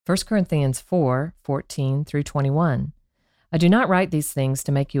1 Corinthians 4:14 through 21. I do not write these things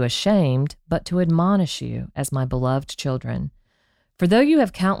to make you ashamed, but to admonish you as my beloved children. For though you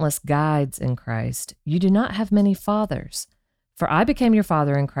have countless guides in Christ, you do not have many fathers. For I became your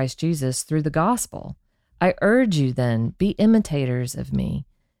father in Christ Jesus through the gospel. I urge you then, be imitators of me.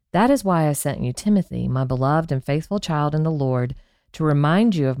 That is why I sent you Timothy, my beloved and faithful child in the Lord, to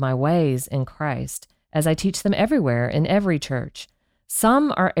remind you of my ways in Christ, as I teach them everywhere in every church.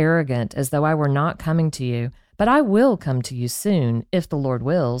 Some are arrogant, as though I were not coming to you, but I will come to you soon, if the Lord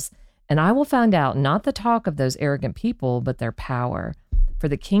wills, and I will find out not the talk of those arrogant people, but their power. For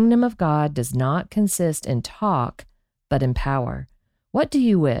the kingdom of God does not consist in talk, but in power. What do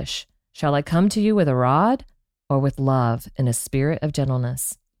you wish? Shall I come to you with a rod, or with love and a spirit of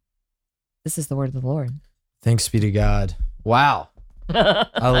gentleness? This is the word of the Lord. Thanks be to God. Wow.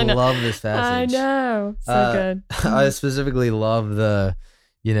 I love this passage. I know. So good. I specifically love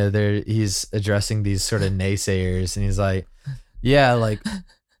he's addressing these sort of naysayers, and he's like, yeah, like,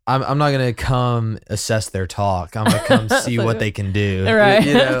 I'm not going to come assess their talk. I'm going to come see what they can do.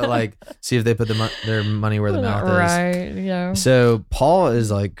 Right. Like see if they put their money where the mouth is. Right, yeah. So Paul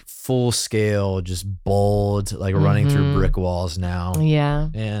is like full scale, just bold, like running through brick walls now. Yeah.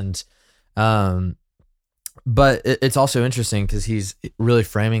 And, but it's also interesting because he's really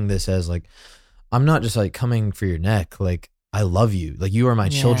framing this as like, I'm not just like coming for your neck. Like, I love you. Like, you are my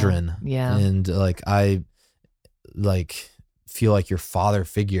children. Yeah. And like, I like feel like your father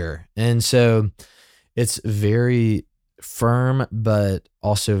figure. And so it's very firm, but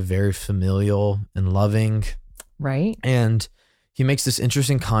also very familial and loving. Right. And he makes this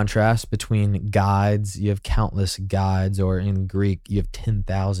interesting contrast between guides. You have countless guides, or in Greek, you have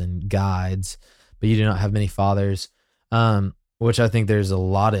 10,000 guides, but you do not have many fathers, which I think there's a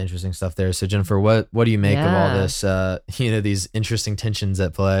lot of interesting stuff there. So Jennifer, what do you make of all this, these interesting tensions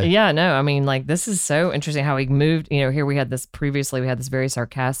at play? Yeah, no, I mean, like, this is so interesting how he moved, here we had this very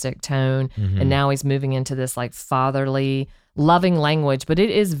sarcastic tone, and now he's moving into this like fatherly, loving language, but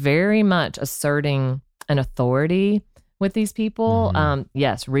it is very much asserting an authority with these people.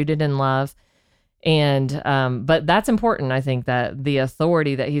 Yes, rooted in love. And, but that's important. I think that the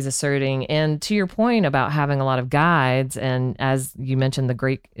authority that he's asserting, and to your point about having a lot of guides, and as you mentioned, the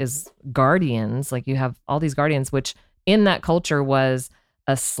Greek is guardians, like you have all these guardians, which in that culture was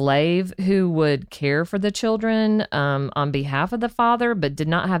a slave who would care for the children, on behalf of the father, but did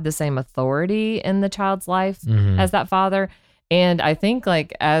not have the same authority in the child's life as that father. And I think,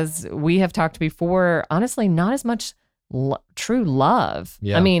 like, as we have talked before, honestly, not as much true love.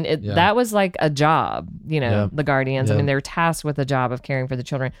 Yeah. I mean, that was like a job, the guardians. Yeah. I mean, they're tasked with the job of caring for the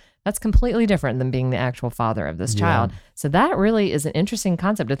children. That's completely different than being the actual father of this child. So that really is an interesting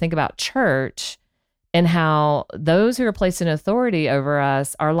concept to think about church, and how those who are placed in authority over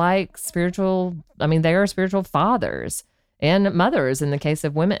us are like they are spiritual fathers and mothers in the case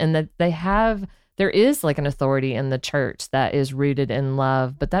of women, and that there is like an authority in the church that is rooted in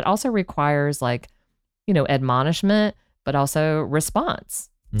love, but that also requires like, admonishment, but also response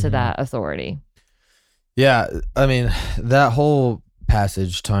to that authority. Yeah. I mean, that whole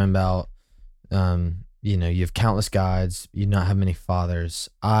passage talking about, you have countless guides, you do not have many fathers.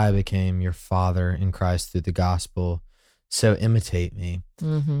 I became your father in Christ through the gospel. So imitate me.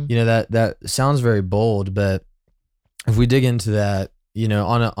 That sounds very bold, but if we dig into that,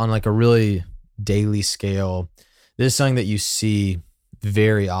 on like a really daily scale, this is something that you see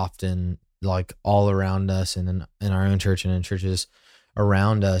very often, like all around us, and in our own church and in churches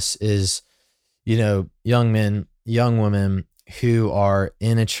around us, is, young men, young women who are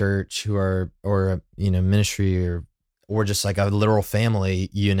in a church, or ministry, or just like a literal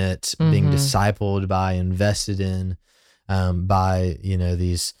family unit being discipled by, invested in, by,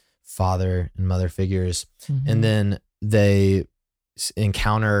 these father and mother figures. And then they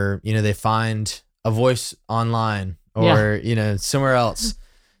encounter, they find a voice online or, somewhere else.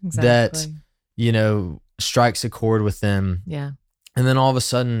 Exactly. That, strikes a chord with them. Yeah. And then all of a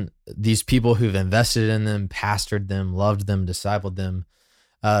sudden, these people who've invested in them, pastored them, loved them, discipled them,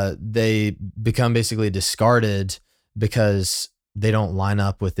 they become basically discarded because they don't line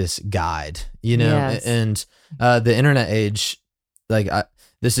up with this guide, Yes. And the internet age,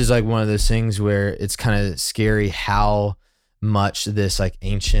 this is like one of those things where it's kind of scary how much this like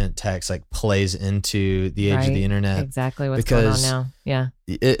ancient text like plays into the age of the internet. Exactly what's going on now. Yeah.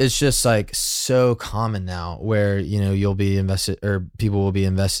 It's just like so common now where, you'll be invested, or people will be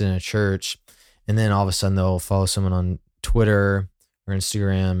invested in a church, and then all of a sudden they'll follow someone on Twitter or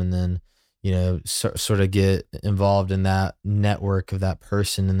Instagram, and then, sort of get involved in that network of that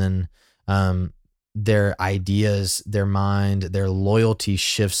person. And then, their ideas, their mind, their loyalty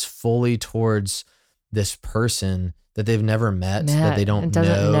shifts fully towards this person that they've never met, that they don't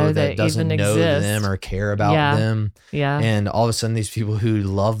know, that doesn't know them or care about them. Yeah. And all of a sudden, these people who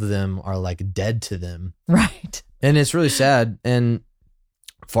love them are like dead to them. Right. And it's really sad. And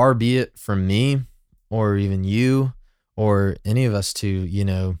far be it from me or even you or any of us to, you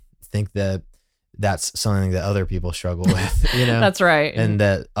know, think that that's something that other people struggle with, you know? That's right. And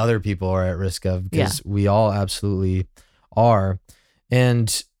that other people are at risk of, because we all absolutely are.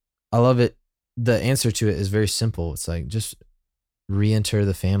 And I love it. The answer to it is very simple. It's like, just re-enter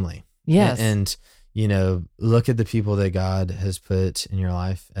the family. Yes. And, you know, look at the people that God has put in your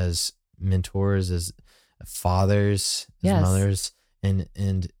life as mentors, as fathers, as mothers, and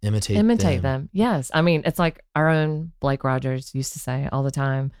imitate them. Yes. I mean, it's like our own Blake Rogers used to say all the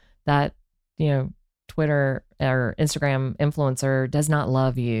time that, you know, Twitter or Instagram influencer does not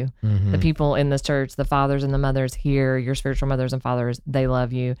love you. Mm-hmm. The people in this church, the fathers and the mothers here, your spiritual mothers and fathers, they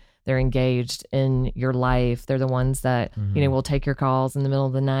love you. They're engaged in your life. They're the ones that, you know, will take your calls in the middle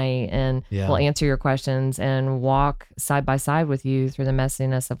of the night and will answer your questions and walk side by side with you through the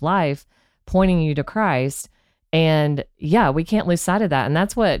messiness of life, pointing you to Christ. And we can't lose sight of that. And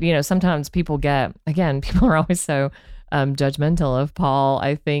that's what, you know, sometimes people get, again, people are always so judgmental of Paul.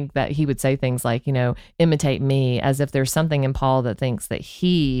 I think that he would say things like, you know, imitate me, as if there's something in Paul that thinks that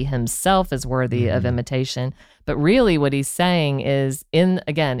he himself is worthy of imitation. But really what he's saying is, in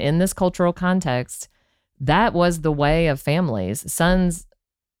this cultural context, that was the way of families. Sons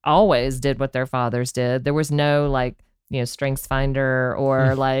always did what their fathers did. There was no like, you know, strengths finder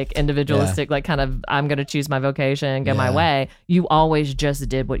or like individualistic, like kind of, I'm going to choose my vocation, go my way. You always just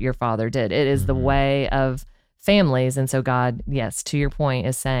did what your father did. It is the way of families. And so God, yes, to your point,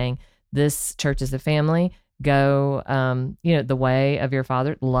 is saying this church is a family. Go, you know, the way of your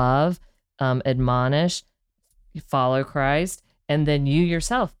father, love, admonish, follow Christ, and then you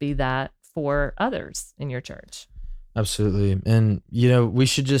yourself be that for others in your church. Absolutely. And, you know, we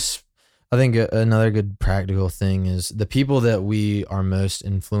should just, I think another good practical thing is the people that we are most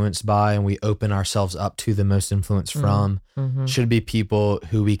influenced by and we open ourselves up to the most influence from should be people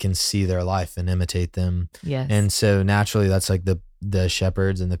who we can see their life and imitate them. Yes. And so naturally that's like the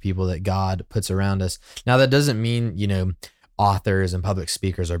shepherds and the people that God puts around us. Now that doesn't mean, you know, authors and public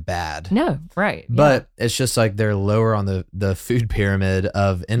speakers are bad. No, right. But it's just like they're lower on the food pyramid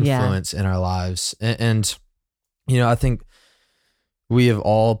of influence in our lives. And, you know, I think we have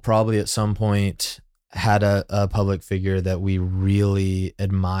all probably at some point had a public figure that we really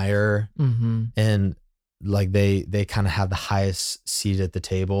admire and like they kind of have the highest seat at the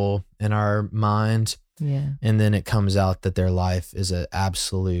table in our mind. Yeah. And then it comes out that their life is an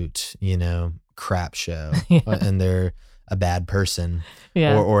absolute, you know, crap show and they're a bad person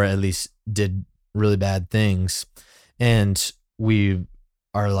or at least did really bad things. And we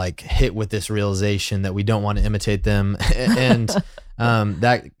are like hit with this realization that we don't want to imitate them. And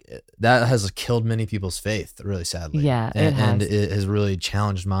that has killed many people's faith, really sadly. Yeah, and it has really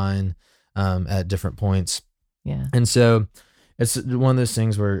challenged mine at different points. Yeah. And so it's one of those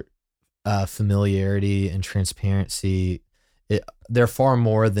things where familiarity and transparency, they're far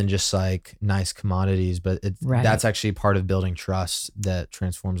more than just like nice commodities, but that's actually part of building trust that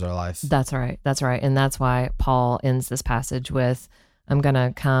transforms our life. That's right. That's right. And that's why Paul ends this passage with, I'm going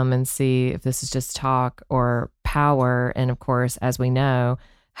to come and see if this is just talk or power. And of course, as we know,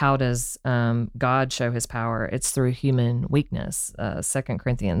 how does God show his power? It's through human weakness. 2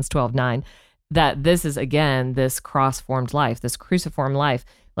 Corinthians 12:9, that this is, again, this cross-formed life, this cruciform life.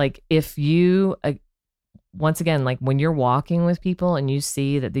 Like if you, once again, like when you're walking with people and you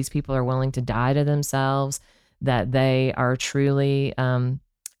see that these people are willing to die to themselves, that they are truly,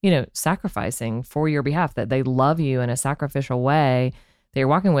 you know, sacrificing for your behalf, that they love you in a sacrificial way that you're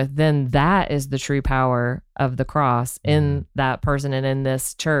walking with, then that is the true power of the cross in that person and in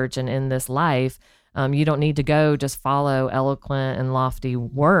this church and in this life. You don't need to go just follow eloquent and lofty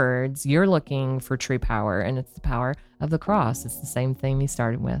words. You're looking for true power, and it's the power of the cross. It's the same thing he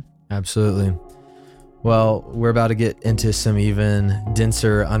started with. Absolutely. Well, we're about to get into some even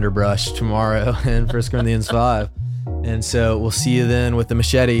denser underbrush tomorrow in 1 Corinthians 5. And so we'll see you then with the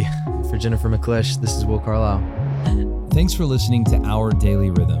machete. For Jennifer McClish, this is Will Carlisle. Thanks for listening to Our Daily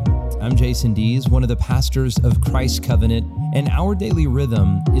Rhythm. I'm Jason Dees, one of the pastors of Christ Covenant, and Our Daily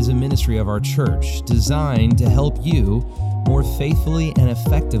Rhythm is a ministry of our church designed to help you more faithfully and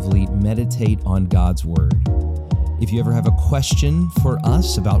effectively meditate on God's Word. If you ever have a question for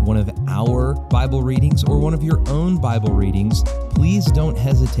us about one of our Bible readings or one of your own Bible readings, please don't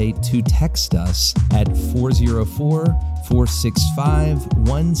hesitate to text us at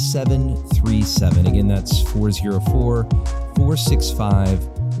 404-465-1737. Again, that's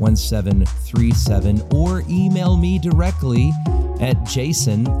 404-465-1737, or email me directly at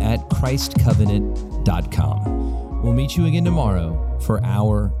jason@christcovenant.com. We'll meet you again tomorrow for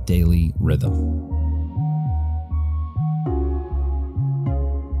Our Daily Rhythm.